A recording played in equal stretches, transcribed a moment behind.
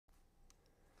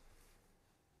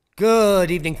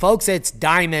Good evening, folks. It's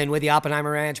Diamond with the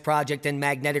Oppenheimer Ranch Project and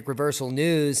Magnetic Reversal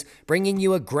News, bringing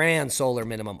you a grand solar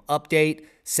minimum update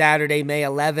Saturday, May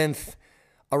 11th,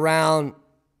 around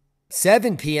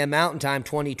 7 p.m. Mountain Time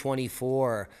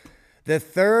 2024. The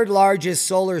third largest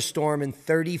solar storm in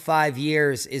 35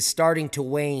 years is starting to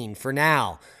wane for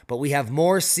now, but we have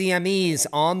more CMEs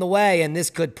on the way, and this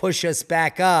could push us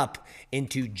back up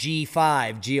into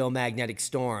G5 geomagnetic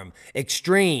storm,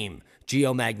 extreme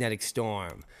geomagnetic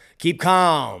storm. Keep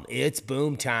calm. It's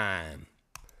boom time.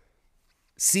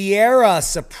 Sierra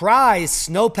surprise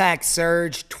snowpack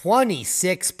surge,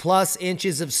 26 plus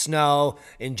inches of snow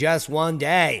in just one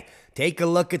day. Take a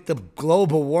look at the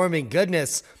global warming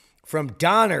goodness from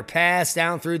Donner Pass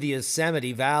down through the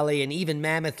Yosemite Valley and even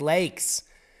Mammoth Lakes.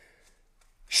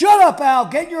 Shut up, Al.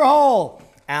 Get in your hole.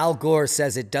 Al Gore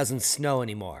says it doesn't snow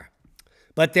anymore.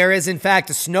 But there is, in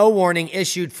fact, a snow warning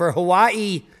issued for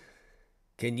Hawaii.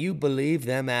 Can you believe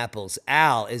them apples?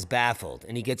 Al is baffled,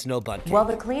 and he gets no butt cake. Well,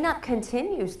 the cleanup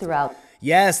continues throughout.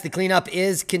 Yes, the cleanup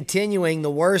is continuing,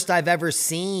 the worst I've ever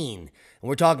seen. And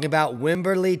we're talking about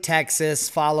Wimberley, Texas,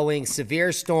 following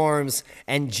severe storms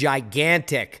and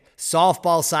gigantic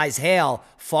softball-sized hail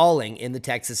falling in the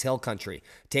Texas Hill Country.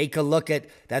 Take a look at,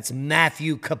 that's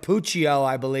Matthew Capuccio,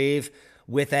 I believe,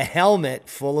 with a helmet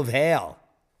full of hail.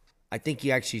 I think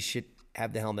you actually should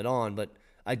have the helmet on, but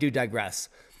I do digress.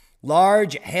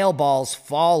 Large hail balls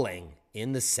falling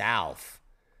in the south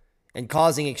and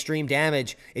causing extreme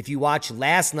damage. If you watch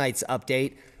last night's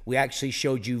update, we actually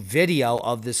showed you video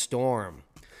of the storm.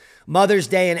 Mother's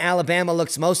Day in Alabama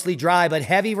looks mostly dry, but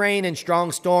heavy rain and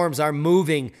strong storms are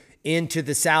moving into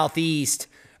the southeast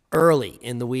early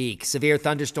in the week. Severe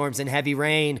thunderstorms and heavy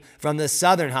rain from the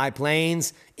southern high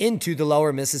plains into the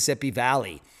lower Mississippi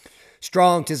Valley.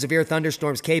 Strong to severe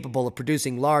thunderstorms capable of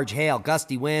producing large hail,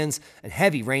 gusty winds, and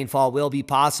heavy rainfall will be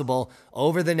possible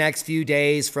over the next few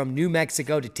days from New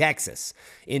Mexico to Texas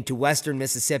into western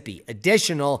Mississippi.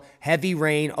 Additional heavy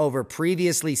rain over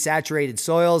previously saturated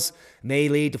soils may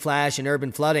lead to flash and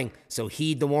urban flooding, so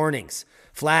heed the warnings.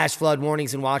 Flash flood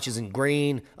warnings and watches in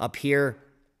green up here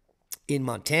in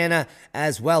Montana,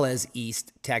 as well as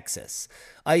East Texas.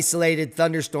 Isolated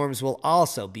thunderstorms will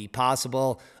also be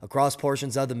possible across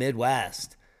portions of the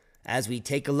Midwest. As we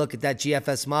take a look at that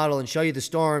GFS model and show you the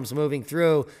storms moving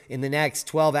through in the next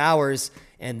 12 hours,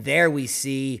 and there we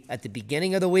see at the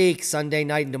beginning of the week, Sunday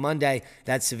night into Monday,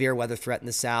 that severe weather threat in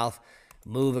the south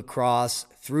move across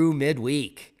through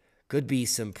midweek. Could be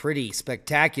some pretty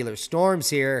spectacular storms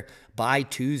here by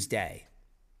Tuesday.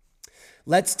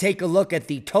 Let's take a look at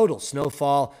the total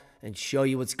snowfall and show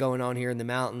you what's going on here in the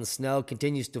mountains. Snow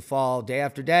continues to fall day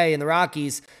after day in the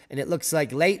Rockies, and it looks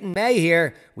like late in May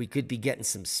here, we could be getting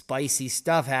some spicy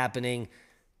stuff happening.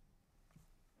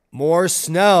 More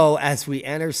snow as we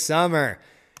enter summer.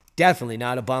 Definitely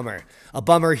not a bummer. A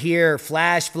bummer here,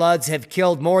 flash floods have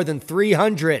killed more than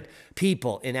 300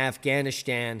 people in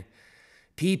Afghanistan.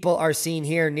 People are seen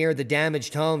here near the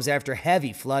damaged homes after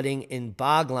heavy flooding in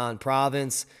Baghlan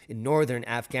province in northern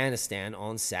Afghanistan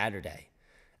on Saturday.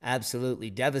 Absolutely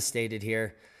devastated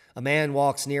here. A man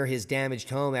walks near his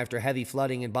damaged home after heavy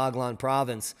flooding in Baghlan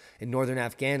province in northern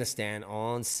Afghanistan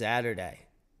on Saturday.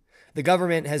 The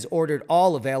government has ordered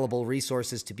all available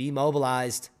resources to be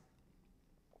mobilized.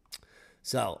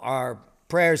 So our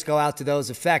prayers go out to those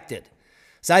affected.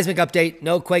 Seismic update,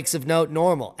 no quakes of note,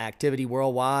 normal activity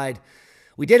worldwide.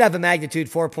 We did have a magnitude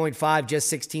 4.5 just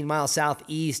 16 miles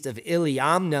southeast of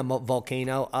Iliamna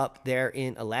volcano up there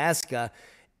in Alaska.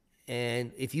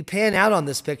 And if you pan out on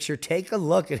this picture, take a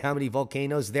look at how many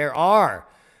volcanoes there are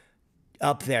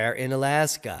up there in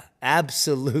Alaska.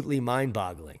 Absolutely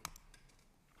mind-boggling.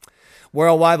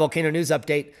 Worldwide volcano news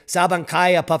update.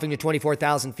 Sabancaya puffing to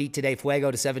 24,000 feet today. Fuego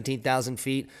to 17,000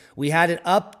 feet. We had an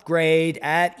upgrade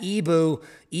at Ibu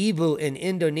in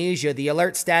Indonesia. The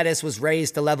alert status was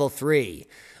raised to level 3.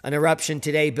 An eruption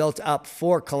today built up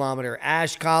 4-kilometer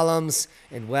ash columns.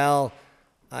 And, well,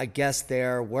 I guess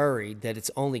they're worried that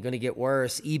it's only going to get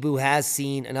worse. Ibu has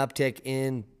seen an uptick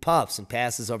in puffs and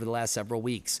passes over the last several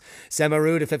weeks.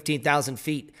 Semeru to 15,000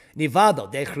 feet.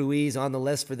 Nevado de Ruiz on the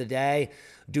list for the day.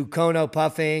 Ducono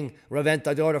puffing.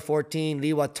 Reventador to 14.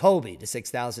 Liwa Toby to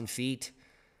 6,000 feet.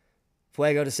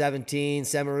 Fuego to 17.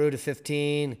 Semeru to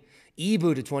 15.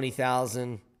 Ibu to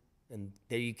 20,000. And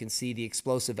there you can see the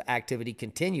explosive activity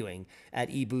continuing at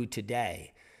Ibu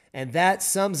today. And that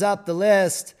sums up the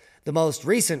list. The most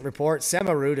recent report,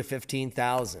 Semeru to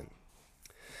 15,000.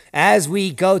 As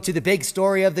we go to the big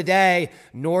story of the day,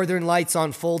 northern lights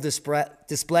on full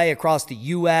display across the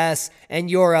U.S. and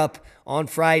Europe on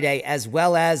Friday, as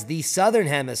well as the southern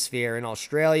hemisphere in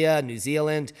Australia, New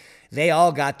Zealand. They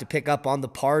all got to pick up on the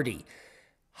party.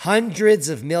 Hundreds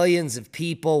of millions of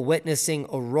people witnessing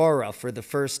aurora for the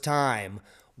first time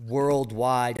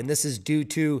worldwide, and this is due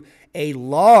to a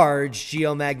large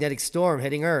geomagnetic storm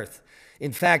hitting Earth.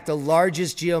 In fact, the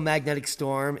largest geomagnetic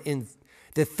storm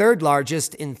the third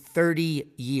largest in 35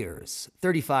 years.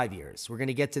 We're going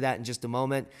to get to that in just a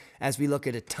moment as we look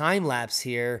at a time lapse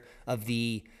here of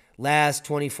the last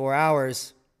 24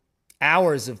 hours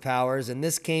of powers. And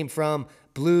this came from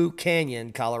Blue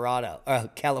Canyon, California.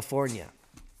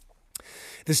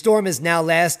 The storm has now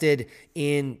lasted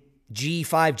in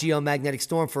G5 geomagnetic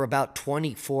storm for about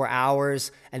 24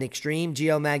 hours, an extreme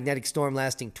geomagnetic storm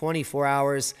lasting 24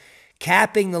 hours,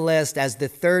 capping the list as the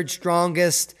third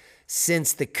strongest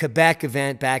since the Quebec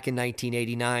event back in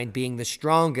 1989, being the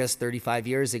strongest 35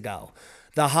 years ago.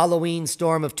 The Halloween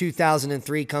storm of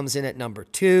 2003 comes in at number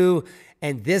 2,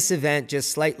 and this event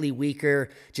just slightly weaker,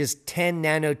 just 10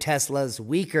 nanoteslas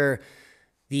weaker,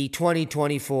 the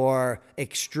 2024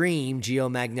 extreme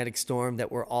geomagnetic storm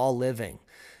that we're all living.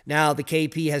 Now, the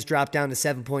KP has dropped down to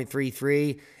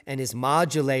 7.33 and is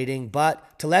modulating,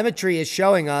 but telemetry is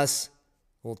showing us,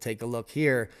 we'll take a look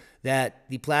here, that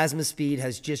the plasma speed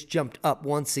has just jumped up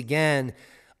once again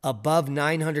above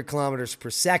 900 kilometers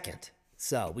per second.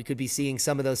 So we could be seeing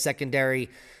some of those secondary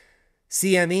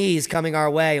CMEs coming our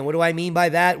way. And what do I mean by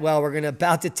that? Well, we're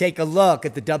about to take a look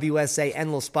at the WSA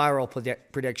endless spiral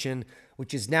prediction,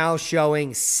 which is now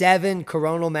showing 7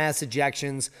 coronal mass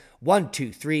ejections, 1,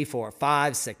 2, 3, 4,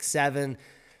 5, 6, 7,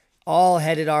 all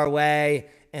headed our way.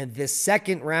 And this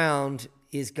second round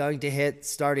is going to hit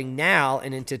starting now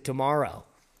and into tomorrow.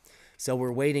 So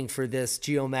we're waiting for this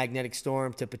geomagnetic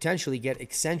storm to potentially get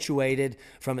accentuated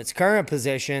from its current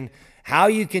position. How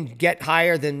you can get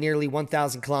higher than nearly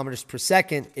 1,000 kilometers per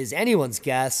second is anyone's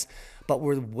guess, but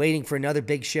we're waiting for another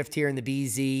big shift here in the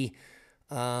BZ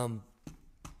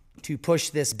to push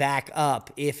this back up,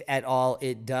 if at all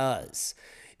it does.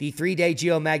 The 3-day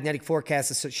geomagnetic forecast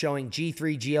is showing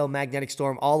G3 geomagnetic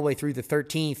storm all the way through the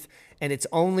 13th, and it's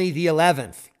only the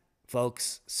 11th,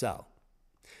 folks.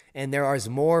 And there is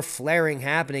more flaring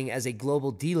happening as a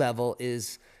global D-level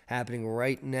is happening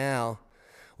right now.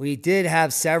 We did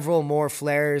have several more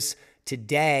flares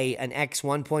today, an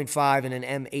X1.5 and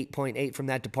an M8.8 from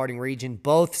that departing region,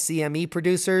 both CME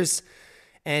producers.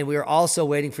 And we are also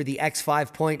waiting for the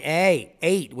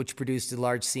X5.8, which produced a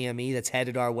large CME that's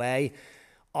headed our way.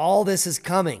 All this is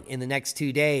coming in the next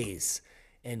 2 days.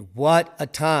 And what a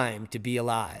time to be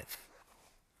alive.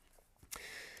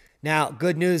 Now,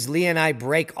 good news, Lee and I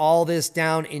break all this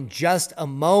down in just a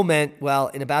moment. Well,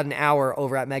 in about an hour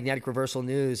over at Magnetic Reversal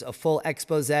News, a full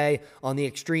expose on the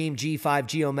extreme G5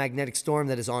 geomagnetic storm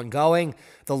that is ongoing,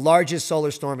 the largest solar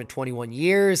storm in 21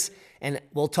 years. And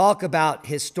we'll talk about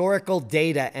historical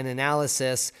data and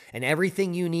analysis and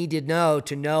everything you need to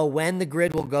know when the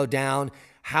grid will go down,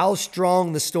 how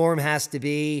strong the storm has to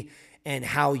be, and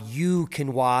how you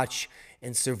can watch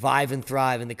and survive and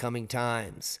thrive in the coming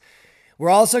times. We're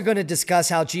also going to discuss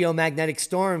how geomagnetic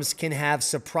storms can have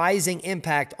surprising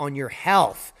impact on your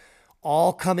health,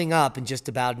 all coming up in just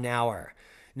about an hour.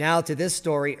 Now to this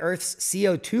story, Earth's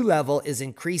CO2 level is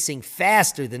increasing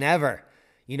faster than ever.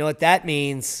 You know what that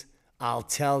means? I'll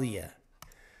tell you.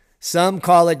 Some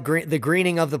call it the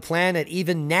greening of the planet.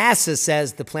 Even NASA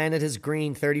says the planet has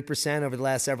greened 30% over the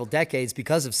last several decades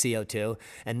because of CO2.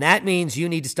 And that means you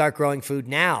need to start growing food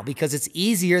now because it's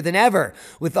easier than ever.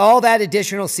 With all that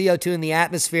additional CO2 in the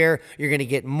atmosphere, you're going to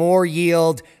get more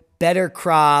yield, better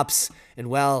crops,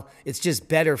 and well, it's just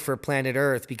better for planet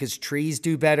Earth because trees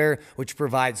do better, which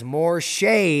provides more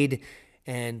shade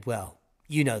and, well,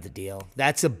 you know the deal.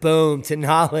 That's a boom to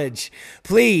knowledge.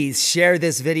 Please share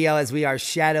this video as we are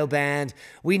shadow banned.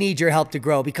 We need your help to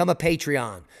grow. Become a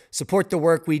Patreon. Support the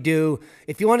work we do.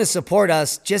 If you want to support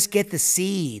us, just get the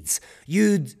seeds.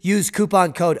 Use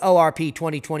coupon code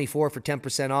ORP2024 for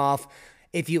 10% off.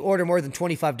 If you order more than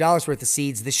 $25 worth of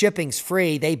seeds, the shipping's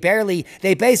free. They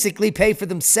basically pay for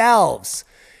themselves.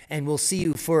 And we'll see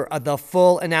you for the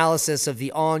full analysis of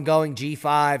the ongoing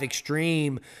G5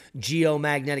 extreme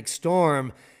geomagnetic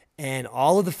storm and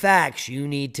all of the facts you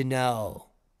need to know.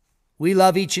 We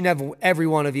love each and every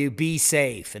one of you. Be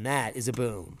safe, and that is a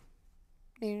boom.